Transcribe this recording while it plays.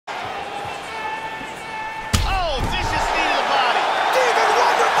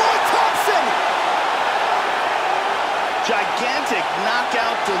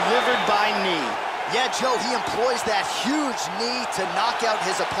knockout delivered by knee. Yeah, Joe, he employs that huge knee to knock out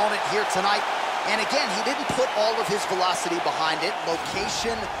his opponent here tonight. And again, he didn't put all of his velocity behind it.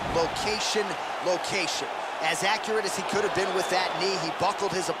 Location, location, location. As accurate as he could have been with that knee, he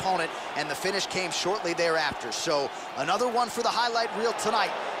buckled his opponent, and the finish came shortly thereafter. So another one for the highlight reel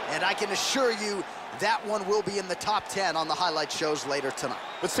tonight, and I can assure you that one will be in the top 10 on the highlight shows later tonight.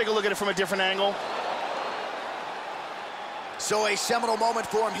 Let's take a look at it from a different angle. So a seminal moment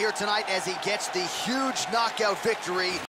for him here tonight as he gets the huge knockout victory.